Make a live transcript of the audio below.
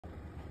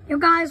Yo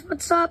guys,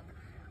 what's up?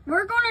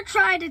 We're gonna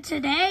try to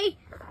today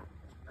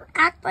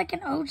act like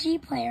an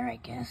OG player, I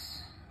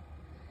guess.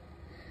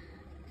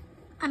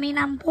 I mean,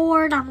 I'm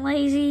bored, I'm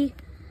lazy.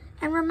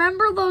 And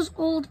remember those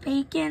old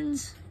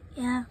bacons?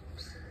 Yeah.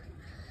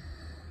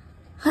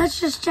 Let's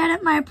just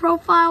edit my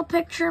profile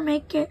picture,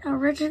 make it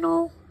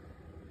original.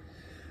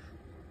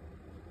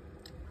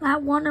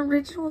 That one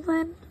original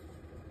then.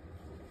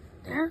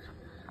 There.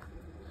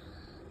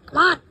 Come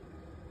on.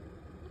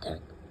 There.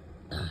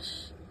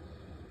 Gosh.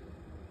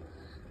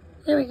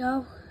 There we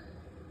go.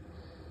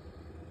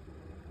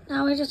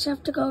 Now we just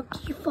have to go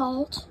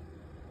default.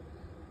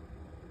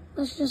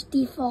 Let's just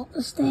default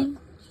this thing.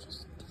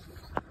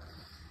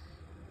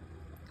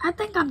 I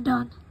think I'm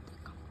done.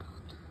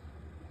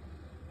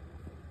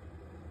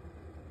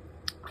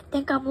 I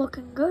think I'm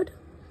looking good.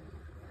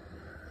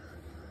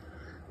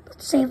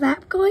 Let's save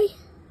that guy.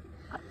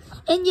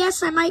 And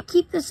yes, I might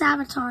keep this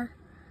avatar.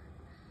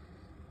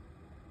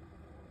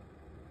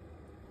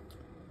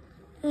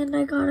 And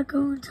I gotta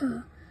go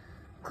into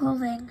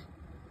clothing.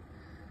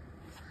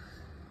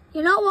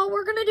 You know what?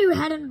 We're gonna do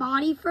head and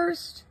body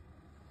first.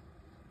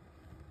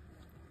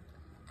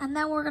 And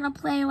then we're gonna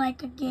play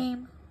like a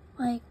game,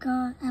 like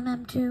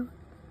MM2.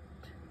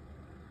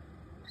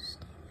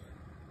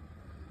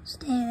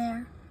 Stay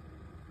there.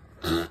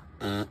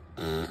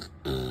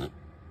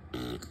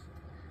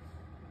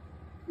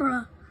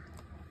 Bruh.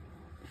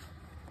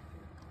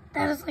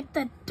 That is like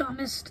the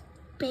dumbest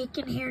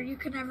bacon hair you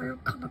could ever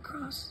come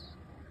across.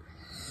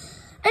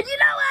 And you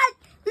know what?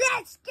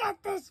 Let's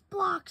get this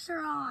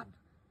bloxer on.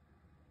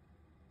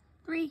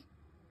 3,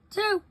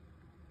 2,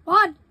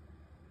 1.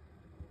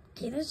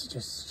 Okay, this is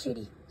just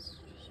shitty.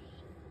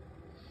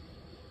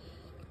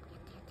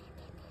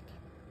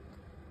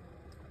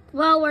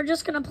 Well, we're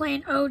just gonna play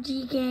an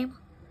OG game,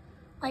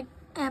 like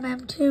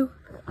MM2.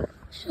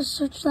 Let's just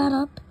search that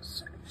up.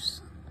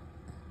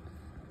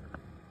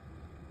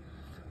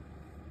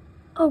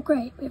 Oh,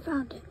 great, we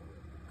found it.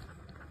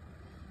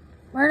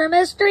 Murder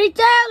Mystery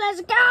 2,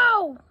 let's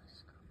go!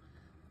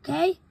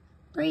 Okay,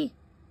 3,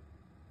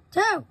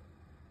 2.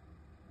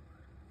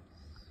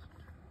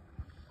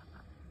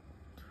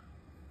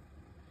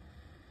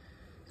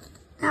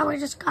 Now we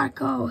just gotta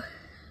go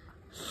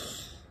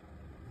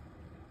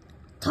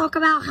talk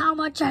about how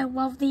much I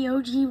love the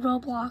OG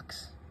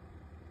Roblox.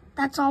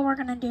 That's all we're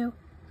gonna do.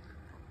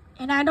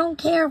 And I don't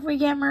care if we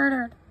get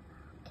murdered.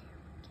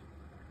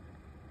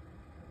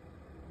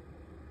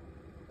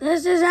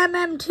 This is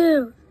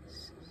MM2.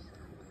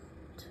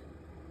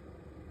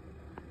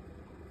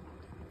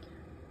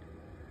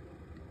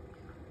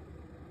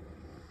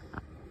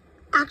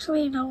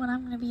 Actually, you know what?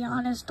 I'm gonna be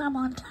honest. I'm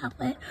on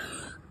tablet.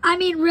 I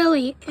mean,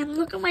 really. And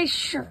look at my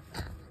shirt.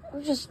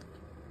 I'm just,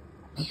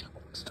 man,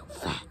 I'm so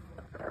fat.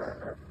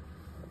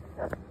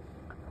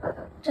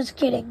 Just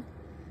kidding.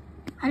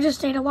 I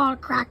just ate a lot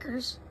of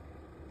crackers.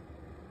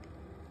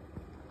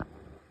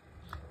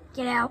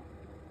 Get out.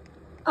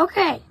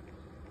 Okay.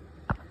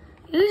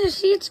 You just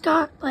see it's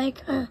got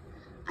like a,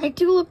 I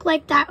do look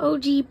like that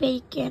OG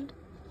bacon.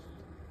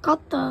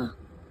 Got the,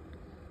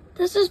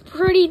 this is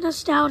pretty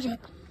nostalgic.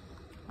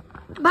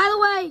 By the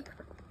way,